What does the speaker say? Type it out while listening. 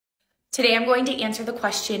Today I'm going to answer the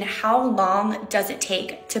question, how long does it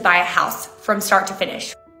take to buy a house from start to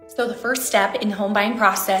finish? So the first step in the home buying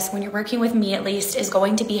process, when you're working with me at least, is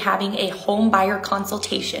going to be having a home buyer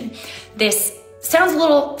consultation. This sounds a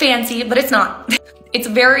little fancy, but it's not. It's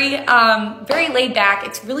very laid back.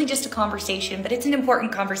 It's really just a conversation, but it's an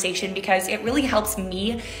important conversation because it really helps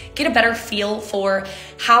me get a better feel for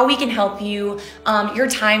how we can help you, your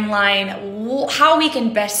timeline, how we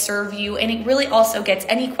can best serve you. And it really also gets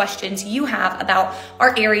any questions you have about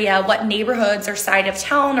our area, what neighborhoods or side of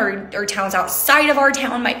town or towns outside of our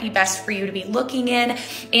town might be best for you to be looking in.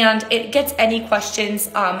 And it gets any questions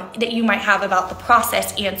that you might have about the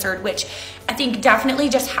process answered, which I think definitely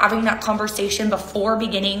just having that conversation before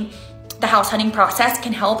beginning the house hunting process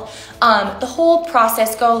can help the whole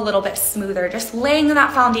process go a little bit smoother, just laying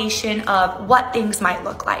that foundation of what things might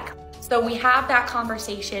look like. So we have that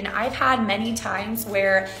conversation. I've had many times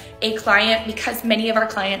where a client, because many of our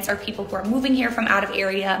clients are people who are moving here from out of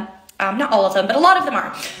area, not all of them, but a lot of them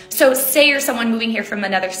are. So say you're someone moving here from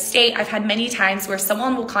another state. I've had many times where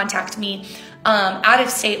someone will contact me out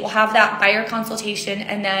of state, we'll have that buyer consultation,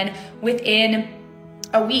 and then within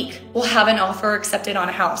a week, we'll have an offer accepted on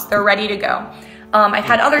a house. They're ready to go. I've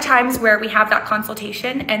had other times where we have that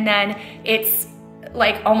consultation and then it's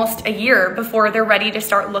like almost a year before they're ready to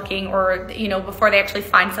start looking, or before they actually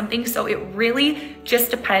find something. So it really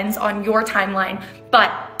just depends on your timeline,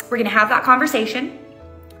 but we're gonna have that conversation.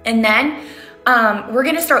 And then we're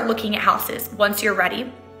gonna start looking at houses once you're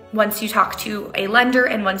ready. Once you talk to a lender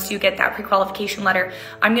and once you get that pre-qualification letter,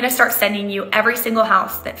 I'm gonna start sending you every single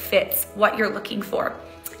house that fits what you're looking for.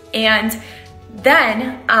 And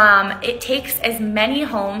then it takes as many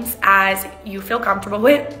homes as you feel comfortable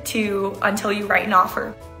with until you write an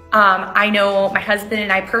offer. I know my husband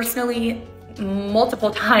and I personally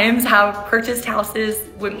multiple times have purchased houses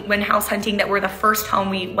when house hunting that were the first home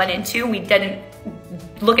we went into. We didn't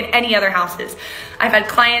look at any other houses. I've had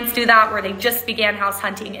clients do that where they just began house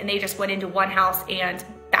hunting and they just went into one house and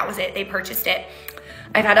that was it, they purchased it.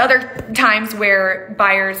 I've had other times where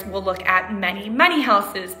buyers will look at many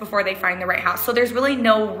houses before they find the right house. So there's really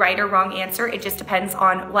no right or wrong answer. It just depends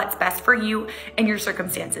on what's best for you and your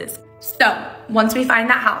circumstances. So once we find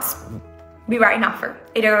that house, we write an offer.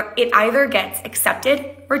 It either gets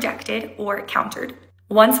accepted, rejected, or countered.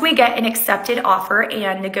 Once we get an accepted offer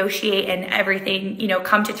and negotiate and everything,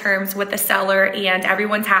 come to terms with the seller and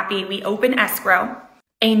everyone's happy, we open escrow.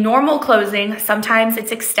 A normal closing, sometimes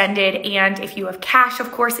it's extended, and if you have cash,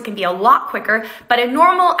 of course, it can be a lot quicker, but a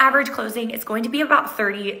normal average closing is going to be about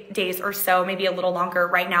 30 days or so, maybe a little longer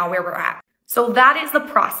right now where we're at. So that is the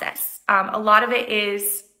process. A lot of it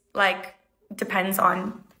is depends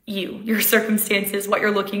on your circumstances, what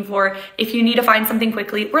you're looking for. If you need to find something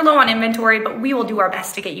quickly, we're low on inventory, but we will do our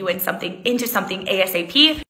best to get you into something ASAP.